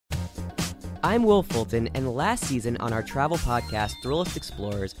I'm Will Fulton, and last season on our travel podcast, Thrillist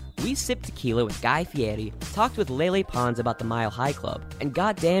Explorers, we sipped tequila with Guy Fieri, talked with Lele Pons about the Mile High Club, and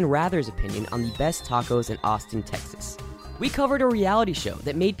got Dan Rather's opinion on the best tacos in Austin, Texas. We covered a reality show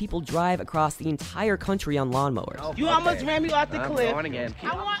that made people drive across the entire country on lawnmowers. You almost ran me off the cliff. Again.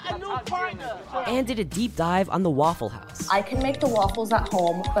 I want a new partner. And did a deep dive on the Waffle House. I can make the waffles at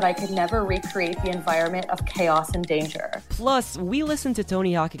home, but I could never recreate the environment of chaos and danger. Plus, we listened to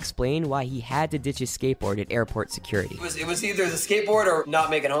Tony Hawk explain why he had to ditch his skateboard at airport security. It was either the skateboard or not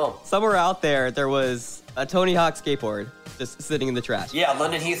make it home. Somewhere out there was a Tony Hawk skateboard just sitting in the trash. Yeah,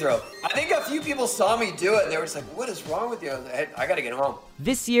 London Heathrow. I think a few people saw me do it and they were just like, what is wrong with you? I gotta get home.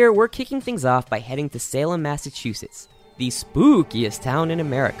 This year, we're kicking things off by heading to Salem, Massachusetts, the spookiest town in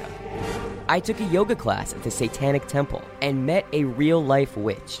America. I took a yoga class at the Satanic Temple and met a real-life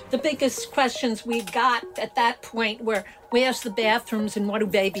witch. The biggest questions we got at that point were, where's the bathrooms and what do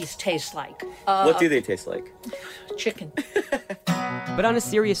babies taste like? What do they taste like? Chicken. But on a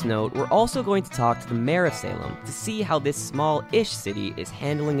serious note, we're also going to talk to the mayor of Salem to see how this small-ish city is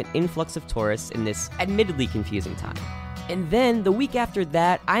handling an influx of tourists in this admittedly confusing time. And then, the week after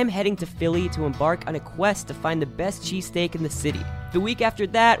that, I'm heading to Philly to embark on a quest to find the best cheesesteak in the city. The week after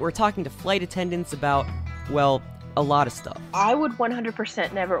that, we're talking to flight attendants about, well, a lot of stuff. I would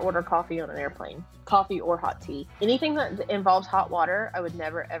 100% never order coffee on an airplane. Coffee or hot tea. Anything that involves hot water, I would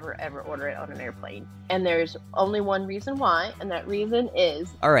never, ever, ever order it on an airplane. And there's only one reason why, and that reason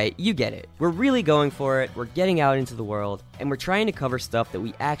is... Alright, you get it. We're really going for it, we're getting out into the world, and we're trying to cover stuff that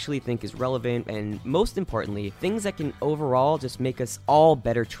we actually think is relevant, and most importantly, things that can overall just make us all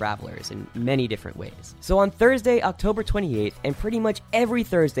better travelers in many different ways. So on Thursday, October 28th, and pretty much every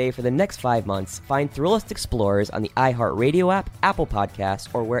Thursday for the next 5 months, find Thrillist Explorers on the iHeartRadio app, Apple Podcasts,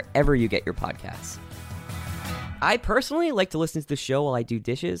 or wherever you get your podcasts. I personally like to listen to the show while I do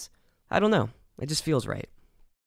dishes. I don't know. It just feels right.